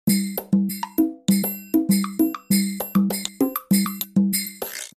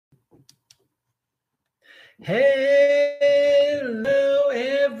Hello,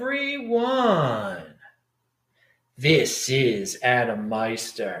 everyone. This is Adam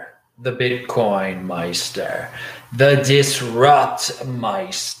Meister, the Bitcoin Meister, the Disrupt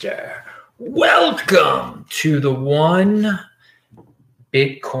Meister. Welcome to the One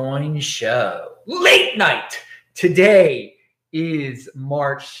Bitcoin Show. Late night. Today is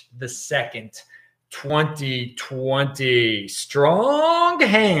March the 2nd, 2020. Strong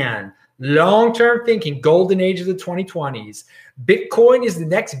hand. Long-term thinking, golden age of the 2020s. Bitcoin is the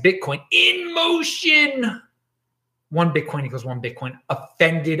next Bitcoin in motion. One Bitcoin equals one Bitcoin.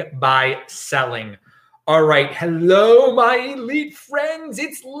 Offended by selling. All right. Hello, my elite friends.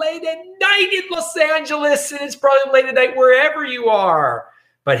 It's late at night in Los Angeles, and it's probably late at night wherever you are.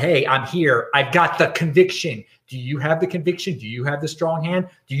 But hey, I'm here. I've got the conviction. Do you have the conviction? Do you have the strong hand?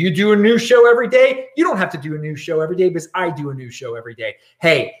 Do you do a new show every day? You don't have to do a new show every day because I do a new show every day.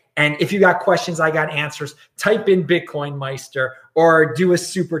 Hey, and if you got questions, I got answers. Type in Bitcoin Meister or do a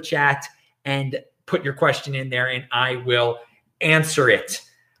super chat and put your question in there and I will answer it.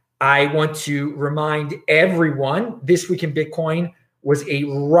 I want to remind everyone this week in Bitcoin was a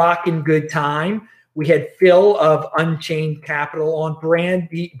rockin' good time. We had Phil of Unchained Capital on,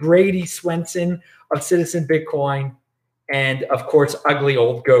 Brady Swenson of Citizen Bitcoin, and of course, Ugly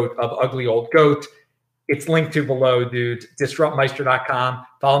Old Goat of Ugly Old Goat. It's linked to below, dude. DisruptMeister.com.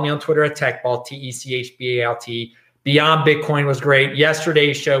 Follow me on Twitter at TechBalt, TechBalt. Beyond Bitcoin was great.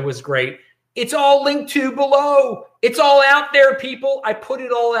 Yesterday's show was great. It's all linked to below. It's all out there, people. I put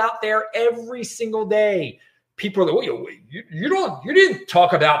it all out there every single day. People are like, you didn't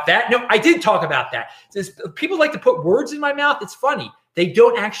talk about that. No, I did talk about that. People like to put words in my mouth. It's funny. They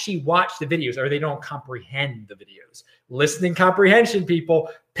don't actually watch the videos or they don't comprehend the videos. Listening comprehension, people,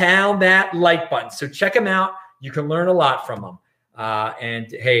 pound that like button. So check them out. You can learn a lot from them.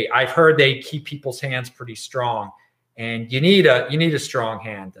 And hey, I've heard they keep people's hands pretty strong. And you need a strong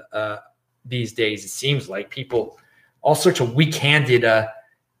hand these days. It seems like people, all sorts of weak-handed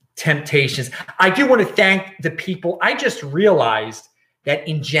temptations. I do want to thank the people. I just realized that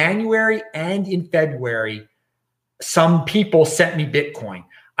in January and in February, some people sent me Bitcoin.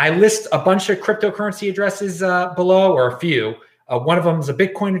 I list a bunch of cryptocurrency addresses below, or a few. One of them is a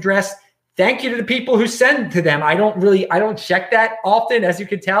Bitcoin address. Thank you to the people who send to them. I don't check that often, as you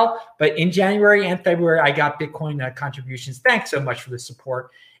can tell. But in January and February, I got Bitcoin contributions. Thanks so much for the support.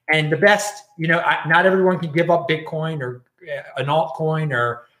 And the best, not everyone can give up Bitcoin or an altcoin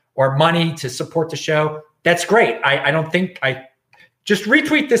or money to support the show. That's great. I don't think I just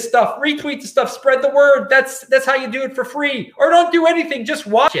retweet this stuff, spread the word. That's how you do it for free. Or don't do anything, just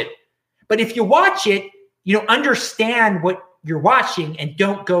watch it. But if you watch it, understand what you're watching and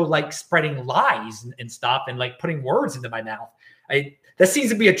don't go like spreading lies and stuff and like putting words into my mouth. That seems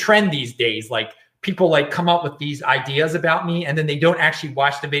to be a trend these days. Like people like come up with these ideas about me and then they don't actually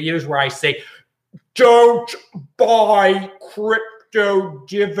watch the videos where I say, don't buy crypto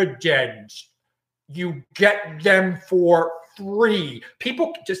dividends. You get them for free.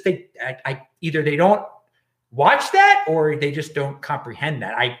 People just either they don't watch that or they just don't comprehend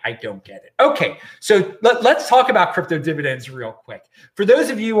that. I don't get it. Okay, so let's talk about crypto dividends real quick. For those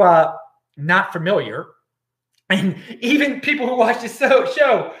of you not familiar, and even people who watch this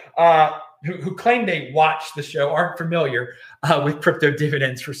show who claim they watch the show aren't familiar with crypto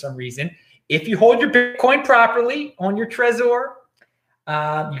dividends for some reason. If you hold your Bitcoin properly on your Trezor,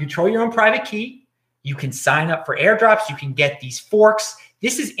 you control your own private key. You can sign up for airdrops. You can get these forks.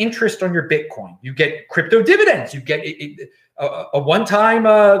 This is interest on your Bitcoin. You get crypto dividends. You get a one-time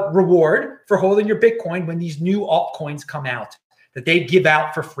reward for holding your Bitcoin when these new altcoins come out that they give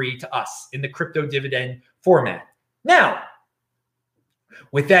out for free to us in the crypto dividend format. Now,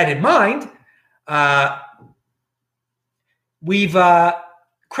 with that in mind, we've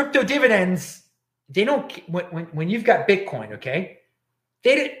crypto dividends. They don't when you've got Bitcoin, okay.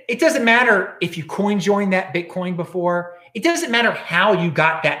 It doesn't matter if you coinjoined that Bitcoin before. It doesn't matter how you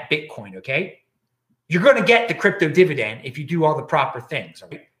got that Bitcoin, okay? You're going to get the crypto dividend if you do all the proper things,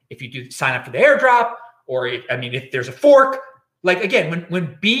 right? If you do sign up for the airdrop, or if there's a fork. Like again,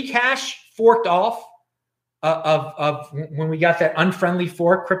 when Bcash forked off of when we got that unfriendly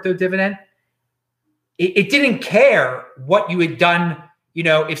fork crypto dividend, it didn't care what you had done.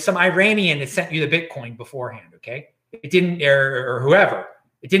 If some Iranian had sent you the Bitcoin beforehand, okay? It didn't, or whoever,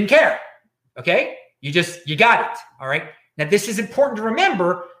 it didn't care. Okay. You got it. All right. Now this is important to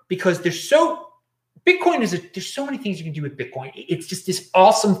remember because there's so many things you can do with Bitcoin. It's just this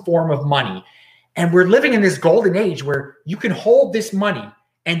awesome form of money. And we're living in this golden age where you can hold this money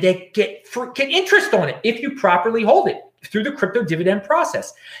and they get interest on it if you properly hold it through the crypto dividend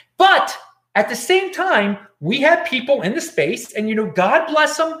process. But At the same time, we have people in the space, and God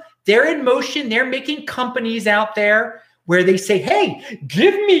bless them. They're in motion. They're making companies out there where they say, hey,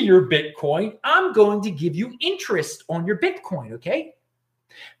 give me your Bitcoin. I'm going to give you interest on your Bitcoin, okay?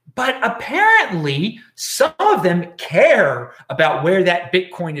 But apparently, some of them care about where that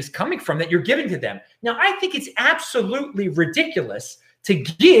Bitcoin is coming from that you're giving to them. Now, I think it's absolutely ridiculous to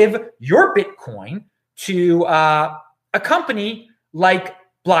give your Bitcoin to a company like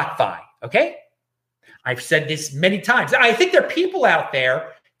BlockFi, okay? I've said this many times. I think there are people out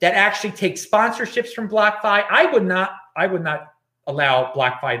there that actually take sponsorships from BlockFi. I would not allow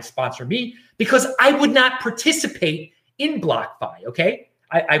BlockFi to sponsor me because I would not participate in BlockFi, okay?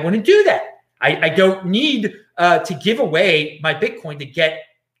 I wouldn't do that. I don't need to give away my Bitcoin to get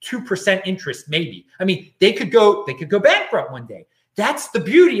 2% interest, maybe. I mean, they could go bankrupt one day. That's the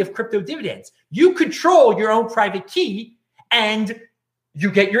beauty of crypto dividends. You control your own private key and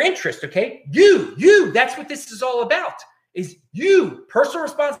you get your interest, okay? You, that's what this is all about, is you. Personal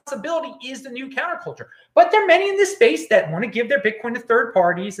responsibility is the new counterculture. But there are many in this space that want to give their Bitcoin to third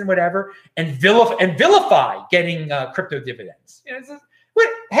parties and whatever and vilify getting crypto dividends.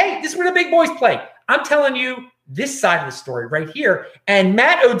 Hey, this is where the big boys play. I'm telling you this side of the story right here. And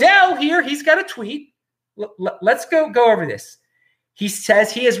Matt Odell here, he's got a tweet. Let's go over this. He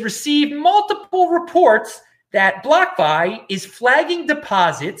says he has received multiple reports that BlockFi is flagging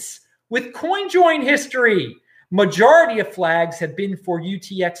deposits with coinjoined history. Majority of flags have been for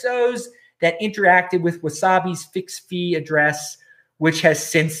UTXOs that interacted with Wasabi's fixed fee address, which has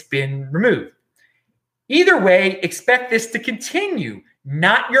since been removed. Either way, expect this to continue.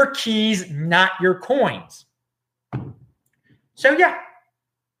 Not your keys, not your coins. So yeah,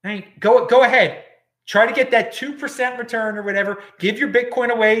 go ahead. Try to get that 2% return or whatever. Give your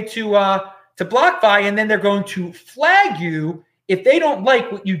Bitcoin away to BlockFi, and then they're going to flag you if they don't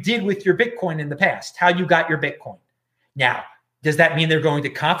like what you did with your Bitcoin in the past, how you got your Bitcoin. Now, does that mean they're going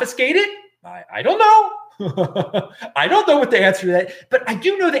to confiscate it? I don't know. I don't know what the answer to that, but I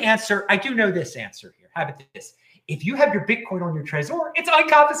do know the answer. I do know this answer here. How about this? If you have your Bitcoin on your Trezor, it's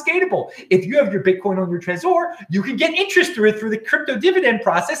unconfiscatable. If you have your Bitcoin on your Trezor, you can get interest through it through the crypto dividend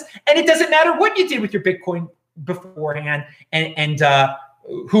process, and it doesn't matter what you did with your Bitcoin beforehand and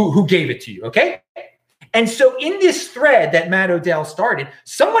who gave it to you, okay? And so in this thread that Matt Odell started,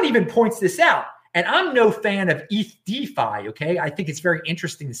 someone even points this out, and I'm no fan of ETH DeFi, okay? I think it's very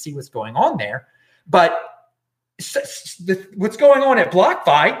interesting to see what's going on there, but what's going on at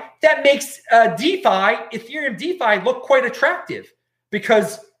BlockFi that makes Ethereum DeFi look quite attractive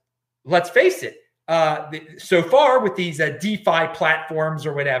because let's face it, so far with these DeFi platforms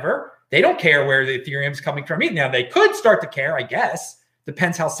or whatever, they don't care where the Ethereum's coming from. Now they could start to care, I guess.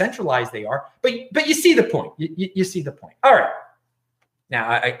 Depends how centralized they are, but you see the point. You see the point. All right. Now,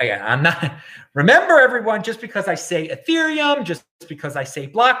 I'm not. Remember, everyone, just because I say Ethereum, just because I say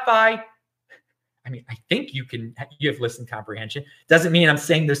BlockFi, I mean, I think you have listening comprehension. Doesn't mean I'm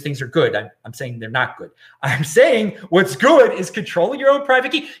saying those things are good. I'm saying they're not good. I'm saying what's good is controlling your own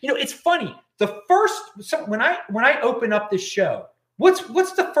private key. It's funny. When I open up this show, what's one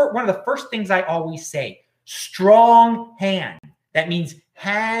of the first things I always say? Strong hand. That means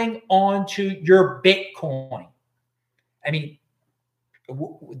hang on to your Bitcoin. I mean,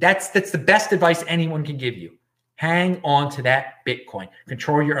 that's the best advice anyone can give you. Hang on to that Bitcoin.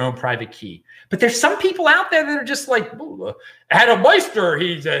 Control your own private key. But there's some people out there that are just like, Adam Meister,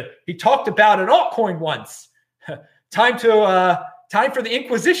 he talked about an altcoin once. Time for the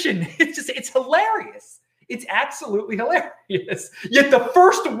Inquisition. It's hilarious. It's absolutely hilarious. Yet the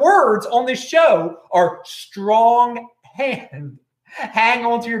first words on this show are strong hand. Hang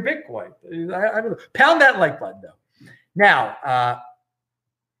on to your Bitcoin. I don't know. Pound that like button though. Now,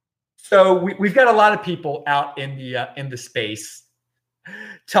 so we've got a lot of people out in the space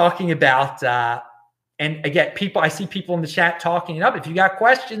talking about, and again, I see people in the chat talking it up. If you got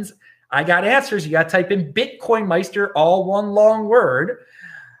questions, I got answers. You got to type in Bitcoin Meister, all one long word.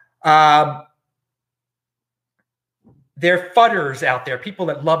 There are fudders out there, people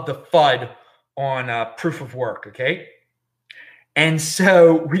that love the FUD on proof of work, okay? And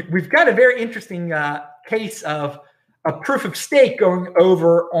so we've got a very interesting case of a proof of stake going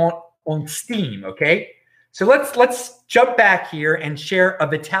over on Steem, okay? So let's jump back here and share a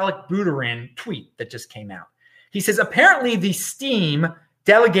Vitalik Buterin tweet that just came out. He says, apparently the Steem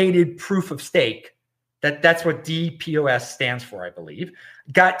delegated proof of stake, that's what DPoS stands for, I believe,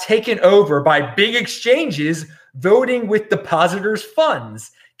 got taken over by big exchanges voting with depositors'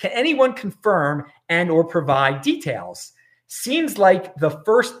 funds. Can anyone confirm and or provide details? Seems like the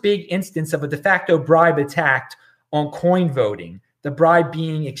first big instance of a de facto bribe attack on coin voting. The bribe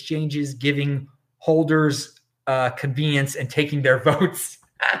being exchanges giving holders convenience and taking their votes.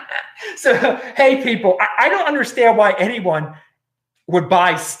 So, hey, people, I don't understand why anyone would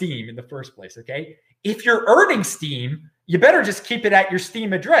buy Steem in the first place, okay? If you're earning Steem, you better just keep it at your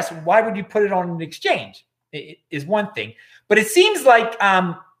Steem address. Why would you put it on an exchange? It is one thing. But it seems like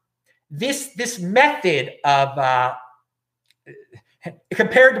this method of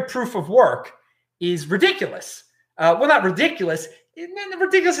compared to proof of work is ridiculous. Well, not ridiculous.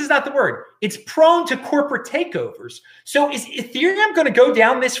 Ridiculous is not the word. It's prone to corporate takeovers. So is Ethereum going to go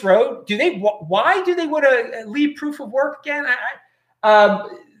down this road? Why do they want to leave proof of work again?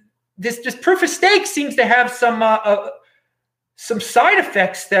 This proof of stake seems to have some side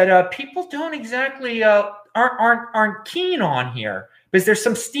effects that people don't exactly aren't keen on here, because there's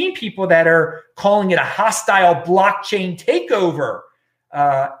some Steem people that are calling it a hostile blockchain takeover,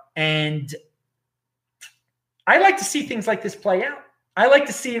 and I like to see things like this play out. I like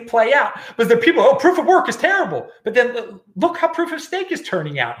to see it play out, because the people, proof of work is terrible, but then look how proof of stake is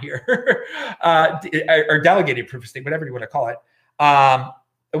turning out here, or delegated proof of stake, whatever you want to call it,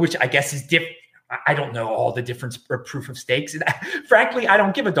 which I guess is different. I don't know all the different proof of stakes. And frankly, I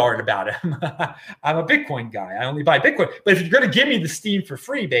don't give a darn about it. I'm a Bitcoin guy. I only buy Bitcoin. But if you're going to give me the Steem for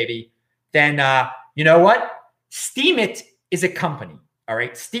free, baby, then you know what? Steemit is a company. All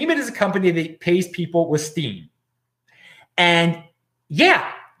right. Steemit is a company that pays people with Steem. And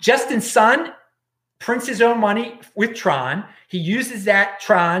yeah, Justin Sun prints his own money with Tron. He uses that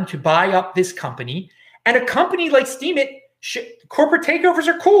Tron to buy up this company. And a company like Steemit, corporate takeovers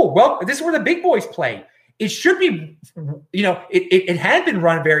are cool. Well, this is where the big boys play. It should be, it had been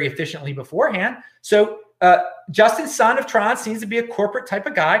run very efficiently beforehand. So Justin Sun of Tron seems to be a corporate type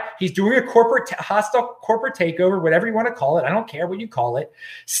of guy. He's doing a hostile corporate takeover, whatever you want to call it. I don't care what you call it.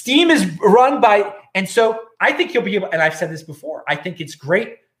 Steem is run by, and so I think he'll be able, and I've said this before, I think it's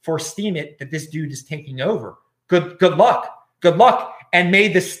great for Steemit that this dude is taking over. Good luck. Good luck. And may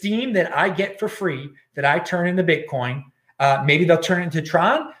the Steem that I get for free, that I turn into Bitcoin, maybe they'll turn it into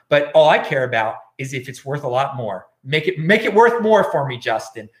Tron, but all I care about is if it's worth a lot more. Make it worth more for me,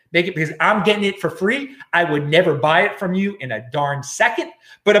 Justin. Make it, because I'm getting it for free. I would never buy it from you in a darn second.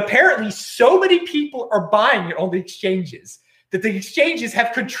 But apparently so many people are buying it on the exchanges that the exchanges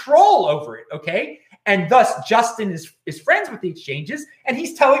have control over it, okay? And thus Justin is friends with the exchanges and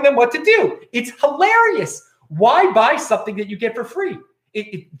he's telling them what to do. It's hilarious. Why buy something that you get for free?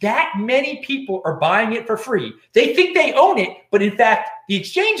 That many people are buying it for free. They think they own it, but in fact, the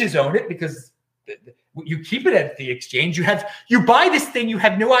exchanges own it because you keep it at the exchange. You buy this thing, you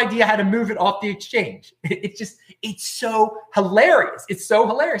have no idea how to move it off the exchange. It's so hilarious. It's so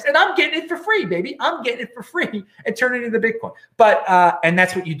hilarious. And I'm getting it for free, baby. I'm getting it for free and turning it into Bitcoin. But and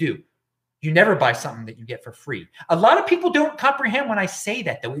that's what you do. You never buy something that you get for free. A lot of people don't comprehend when I say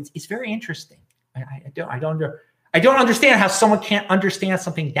that, though. It's very interesting. I don't understand how someone can't understand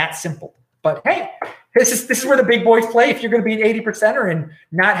something that simple. But hey, this is where the big boys play. If you're going to be an 80%er and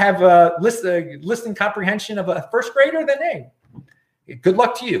not have a listening comprehension of a first grader, then hey, good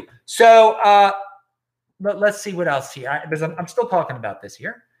luck to you. So but let's see what else here. Because I'm still talking about this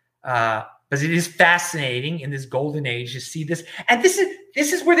here. Because it is fascinating in this golden age to see this. And this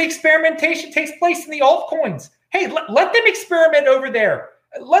is where the experimentation takes place in the altcoins. Hey, let them experiment over there.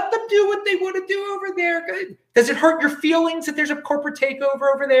 Let them do what they want to do over there. Does it hurt your feelings that there's a corporate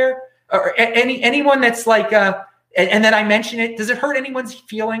takeover over there? Or anyone that's like, and then I mention it, does it hurt anyone's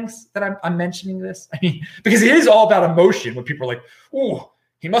feelings that I'm mentioning this? I mean, because it is all about emotion when people are like, oh,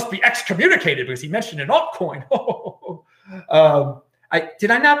 he must be excommunicated because he mentioned an altcoin.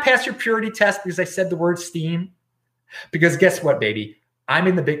 Did I not pass your purity test because I said the word Steem? Because guess what, baby? I'm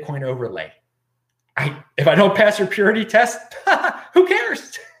in the Bitcoin overlay. If I don't pass your purity test, who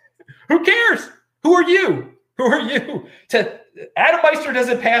cares? Who cares? Who are you? Who are you? Adam Meister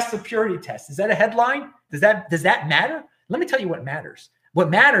doesn't pass the purity test. Is that a headline? Does that matter? Let me tell you what matters. What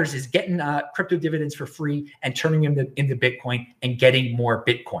matters is getting crypto dividends for free and turning them into Bitcoin and getting more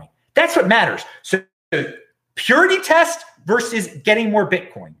Bitcoin. That's what matters. So purity test versus getting more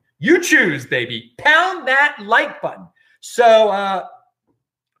Bitcoin. You choose, baby. Pound that like button. So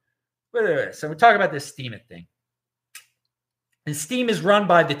we're talking about this Steem thing. And Steem is run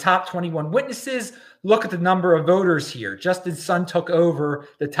by the top 21 witnesses. Look at the number of voters here. Justin Sun took over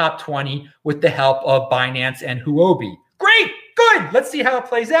the top 20 with the help of Binance and Huobi. Great, good. Let's see how it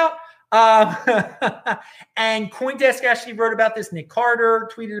plays out. And CoinDesk actually wrote about this. Nick Carter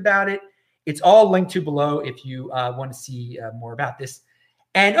tweeted about it. It's all linked to below if you want to see more about this.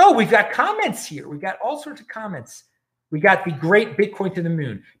 And we've got comments here. We've got all sorts of comments. We got the great Bitcoin to the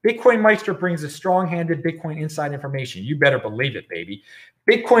moon. Bitcoin Meister brings a strong-handed Bitcoin inside information. You better believe it, baby.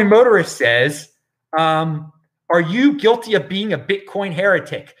 Bitcoin Motorist says, are you guilty of being a Bitcoin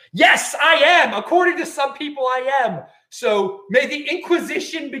heretic? Yes, I am. According to some people, I am. So may the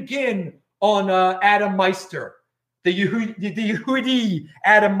Inquisition begin on Adam Meister, the Yehudi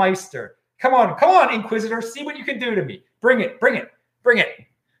Adam Meister. Come on, Inquisitor. See what you can do to me. Bring it.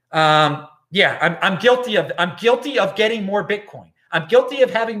 Yeah, I'm guilty of getting more Bitcoin. I'm guilty of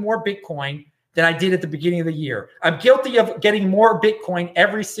having more Bitcoin than I did at the beginning of the year. I'm guilty of getting more Bitcoin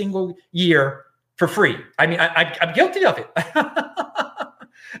every single year for free. I mean, I'm guilty of it.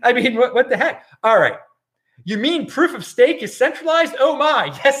 I mean, what the heck? All right. You mean proof of stake is centralized? Oh my,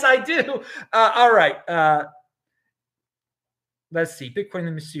 yes, I do. All right. Let's see. Bitcoin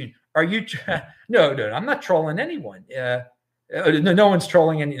in the soon. Are you? No, I'm not trolling anyone. No one's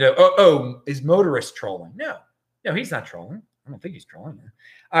trolling any. Is Motorist trolling? No, he's not trolling. I don't think he's trolling.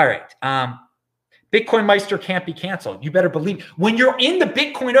 All right. Bitcoin Meister can't be canceled. You better believe when you're in the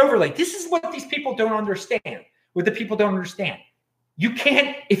Bitcoin overlay. This is what these people don't understand. What the people don't understand. You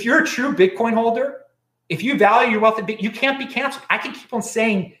can't, if you're a true Bitcoin holder, if you value your wealth in Bitcoin, you can't be canceled. I can keep on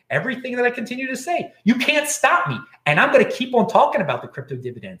saying everything that I continue to say. You can't stop me. And I'm going to keep on talking about the crypto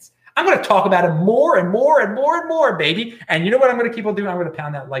dividends. I'm going to talk about it more and more and more and more, baby. And you know what I'm going to keep on doing? I'm going to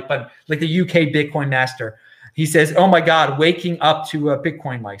pound that like button, like the UK Bitcoin master. He says, oh my God, waking up to a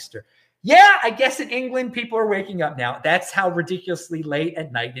Bitcoin Meister. Yeah, I guess in England, people are waking up now. That's how ridiculously late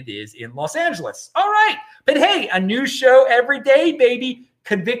at night it is in Los Angeles. All right. But hey, a new show every day, baby.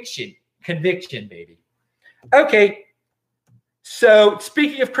 Conviction, baby. Okay. So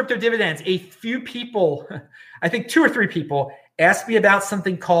speaking of crypto dividends, a few people, I think 2 or 3 people asked me about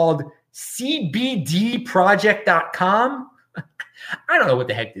something called cbdproject.com. I don't know what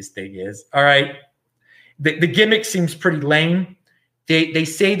the heck this thing is. All right. The gimmick seems pretty lame. They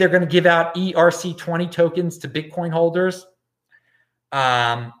say they're going to give out ERC20 tokens to Bitcoin holders.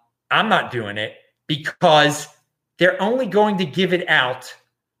 I'm not doing it because they're only going to give it out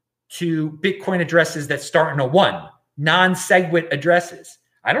to Bitcoin addresses that start in a 1, non-SegWit addresses.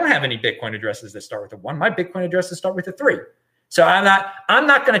 I don't have any Bitcoin addresses that start with a 1. My Bitcoin addresses start with a 3. So I'm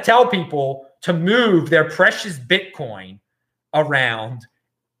not going to tell people to move their precious Bitcoin around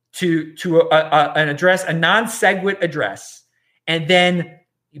to an address, a non-SegWit address, and then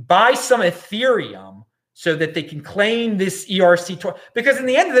buy some Ethereum so that they can claim this ERC20. Because in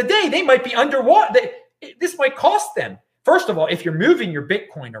the end of the day, they might be underwater. This might cost them. First of all, if you're moving your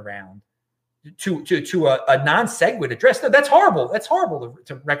Bitcoin around to a non-SegWit address, no, that's horrible. That's horrible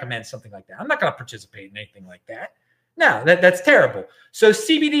to recommend something like that. I'm not going to participate in anything like that. No, that's terrible. So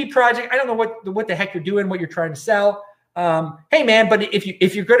CBD project, I don't know what the heck you're doing, what you're trying to sell. Hey man, but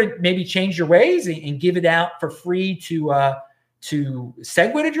if you're going to maybe change your ways and give it out for free to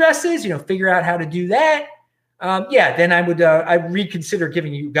SegWit addresses, figure out how to do that. Then I reconsider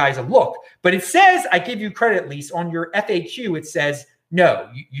giving you guys a look. But it says, I give you credit, at least on your FAQ, it says, no,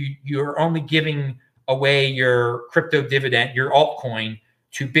 you're only giving away your crypto dividend, your altcoin,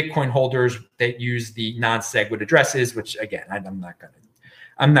 to Bitcoin holders that use the non-SegWit addresses, which again, I'm not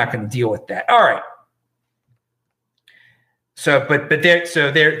going to deal with that. All right. So,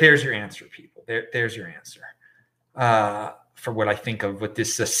 there's your answer, people. There's your answer. For what I think of with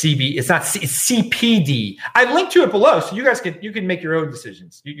this it's CPD. I linked to it below, so you guys can make your own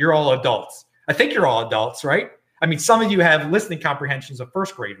decisions. You're all adults. I think you're all adults, right? I mean, some of you have listening comprehensions of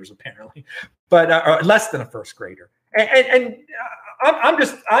first graders, apparently, but or less than a first grader. And I'm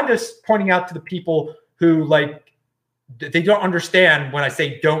just pointing out to the people who they don't understand when I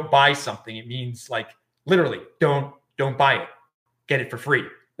say don't buy something. It means literally don't buy it, get it for free.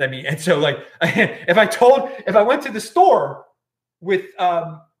 I mean, and so if I went to the store with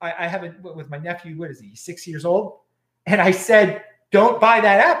I have it with my nephew, what is he, 6 years old, and I said don't buy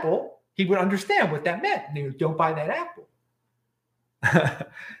that apple, he would understand what that meant. He would, don't buy that apple.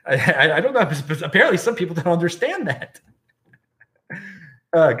 I don't know, but apparently some people don't understand that.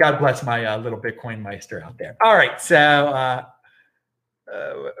 God bless my little Bitcoin Meister out there. All right, so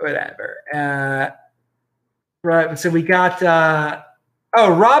whatever. Right, so we got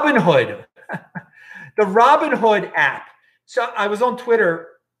Robinhood, the Robinhood app. So I was on Twitter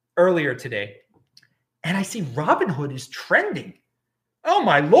earlier today, and I see Robinhood is trending. Oh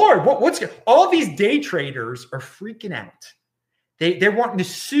my Lord, what's all these day traders are freaking out. They're wanting to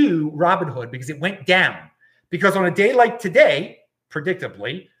sue Robinhood because it went down. Because on a day like today,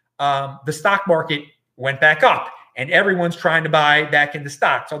 predictably, the stock market went back up, and everyone's trying to buy back into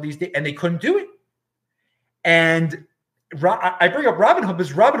stocks. All these and they couldn't do it. And I bring up Robinhood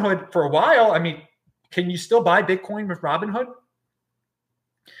because Robinhood for a while, I mean, Can you still buy Bitcoin with Robinhood?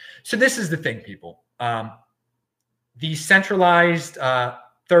 So this is the thing, people. These centralized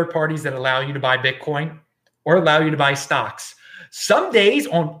third parties that allow you to buy Bitcoin or allow you to buy stocks. Some days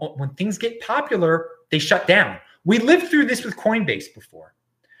when things get popular, they shut down. We lived through this with Coinbase before.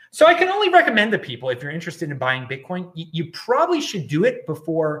 So I can only recommend to people, if you're interested in buying Bitcoin, you probably should do it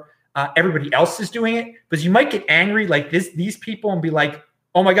before everybody else is doing it, because you might get angry like these people and be like,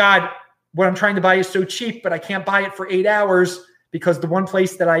 oh my God, what I'm trying to buy is so cheap, but I can't buy it for 8 hours because the one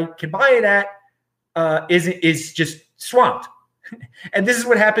place that I can buy it at is just swamped. And this is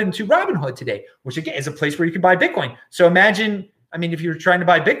what happened to Robinhood today, which again is a place where you can buy Bitcoin. So imagine, if you're trying to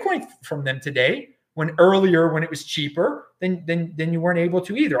buy Bitcoin from them today, when it was cheaper, then you weren't able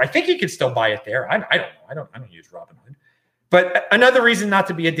to either. I think you could still buy it there. I don't know. I don't use Robinhood. But another reason not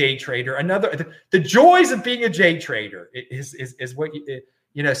to be a day trader, the joys of being a day trader is what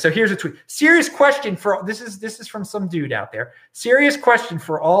so here's a tweet. Serious question this is from some dude out there. Serious question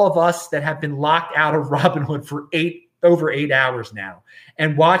for all of us that have been locked out of Robinhood for over 8 hours now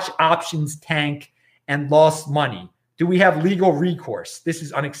and watch options tank and lost money. Do we have legal recourse? This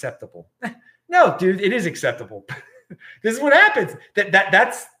is unacceptable. No, dude, it is acceptable. This is what happens.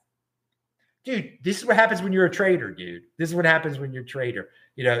 Dude, this is what happens when you're a trader, dude. This is what happens when you're a trader.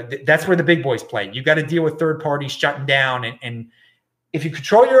 That's where the big boys play. You got to deal with third parties shutting down. And if you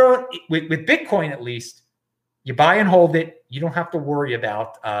control your own, with Bitcoin at least, you buy and hold it. You don't have to worry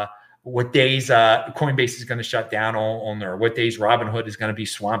about what days Coinbase is going to shut down on, or what days Robinhood is going to be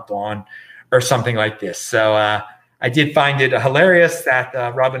swamped on, or something like this. So I did find it hilarious that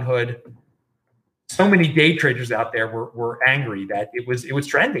Robinhood, so many day traders out there were angry that it was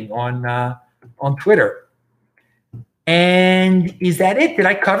trending on Twitter. And is that it? Did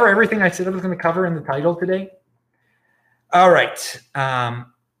I cover everything I said I was going to cover in the title today? All right. All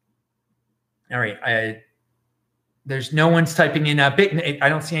right. There's no one's typing in Bitcoin. I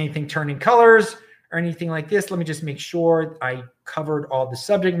don't see anything turning colors or anything like this. Let me just make sure I covered all the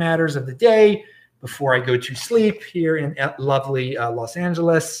subject matters of the day before I go to sleep here in lovely Los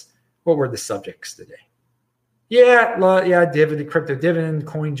Angeles. What were the subjects today? Dividend, crypto dividend,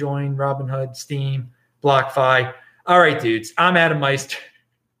 coinjoined, Robinhood, Steem, BlockFi. All right, dudes. I'm Adam Meister.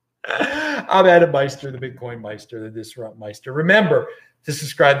 I'm Adam Meister, the Bitcoin Meister, the Disrupt Meister. Remember to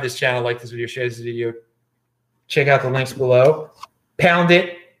subscribe to this channel, like this video, share this video. Check out the links below. Pound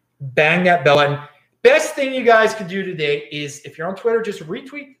it. Bang that bell button. Best thing you guys could do today is, if you're on Twitter, just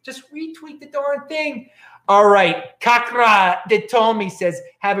retweet the darn thing. All right. Kakra de Tommy says,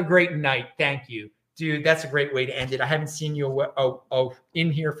 have a great night. Thank you. Dude, that's a great way to end it. I haven't seen you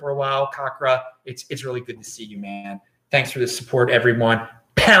in here for a while, Kakra. It's really good to see you, man. Thanks for the support, everyone.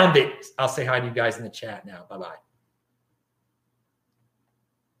 Pound it. I'll say hi to you guys in the chat now. Bye-bye.